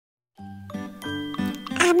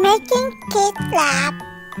I'm making kid lab.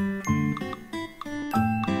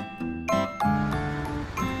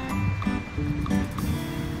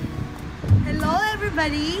 Hello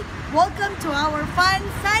everybody, welcome to our fun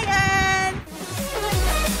science.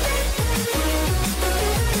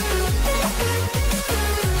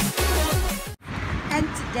 And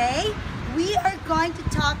today we are going to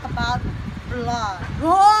talk about blood.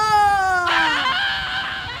 Whoa!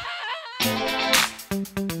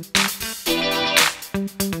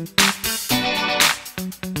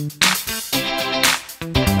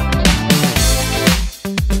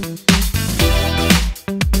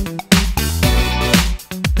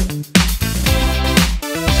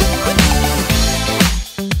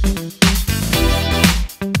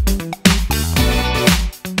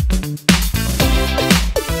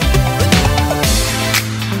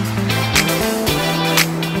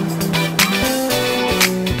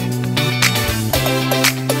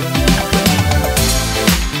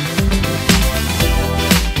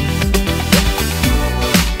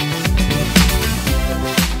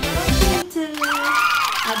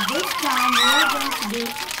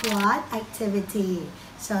 Blood activity.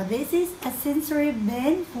 So this is a sensory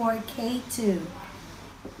bin for K2.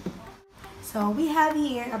 So we have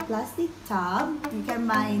here a plastic tub you can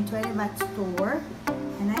buy in 20-baht store,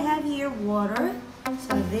 and I have here water.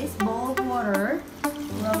 So this bowl of water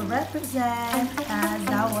will represent as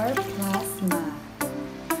our plasma.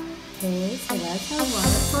 Okay, so that's our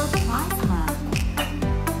water for plasma.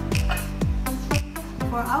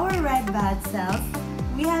 For our red blood cells,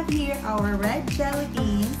 we have here our red jelly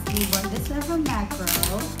beans. We bought this one from Macro.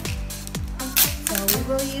 So we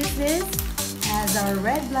will use this as our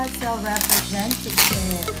red blood cell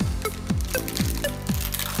representative.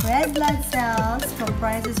 Red blood cells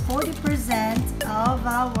comprises 40% of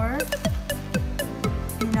our blood.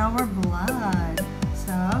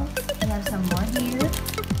 So we have some more here.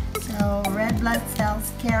 So red blood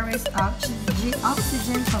cells carries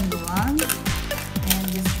oxygen from the lungs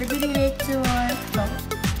and distributed it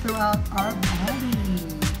throughout our body.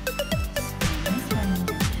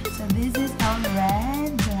 So this is our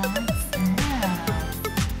red blood cells.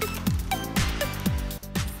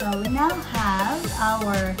 So we now have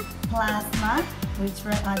our plasma, which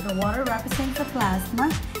the water represents the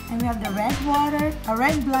plasma, and we have the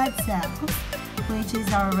red blood cells, which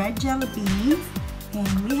is our red jelly beans, and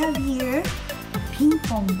we have here a ping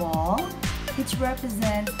pong ball, which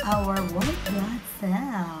represents our white blood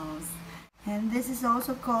cells. And this is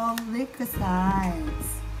also called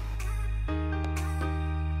leukocytes.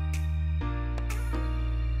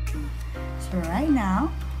 So right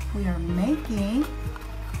now, we are making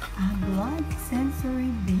a blood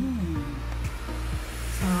sensory bin.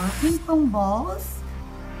 So our ping pong balls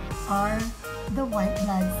are the white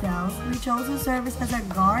blood cells, which also serve as our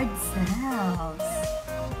guard cells.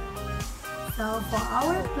 So for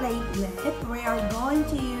our platelet, we are going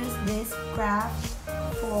to use this craft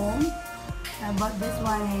foam. I bought this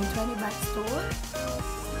one in 20-baht store,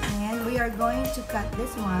 and we are going to cut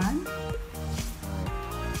this one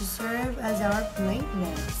to serve as our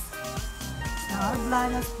platelets. So our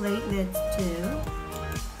blood has platelets too.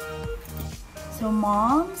 So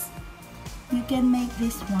moms, you can make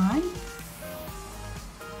this one,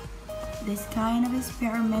 this kind of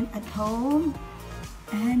experiment at home,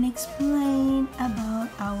 and explain about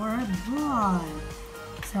our blood.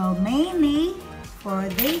 So mainly for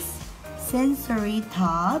this sensory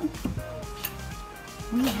tub,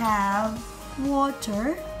 we have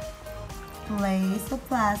water, place of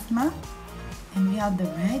plasma, and we have the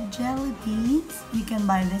red jelly beans. You can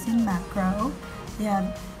buy this in Macro. They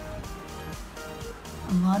have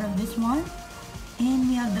a lot of this one. And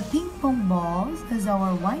we have the ping pong balls as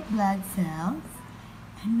our white blood cells.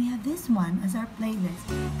 And we have this one as our platelets.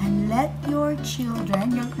 And let your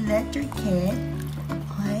children, let your kid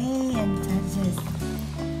play and touch this.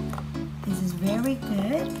 This is very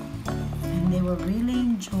good, and they will really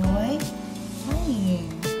enjoy playing.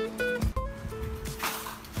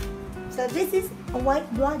 So this is a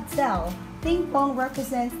white blood cell. Ping pong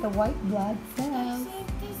represents the white blood cells.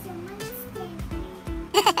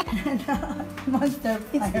 Monster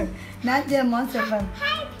fire. Not the monster fire.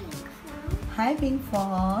 Hi, ping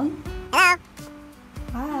pong. Hello.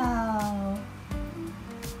 Wow.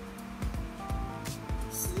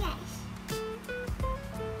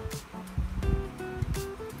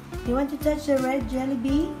 You want to touch the red jelly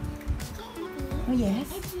bean? Oh yes.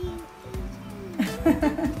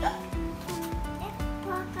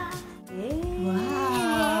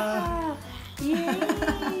 Wow.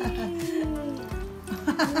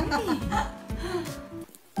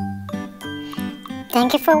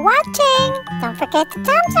 Thank you for watching. Don't forget to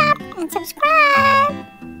thumbs up and subscribe.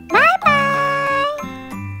 Bye bye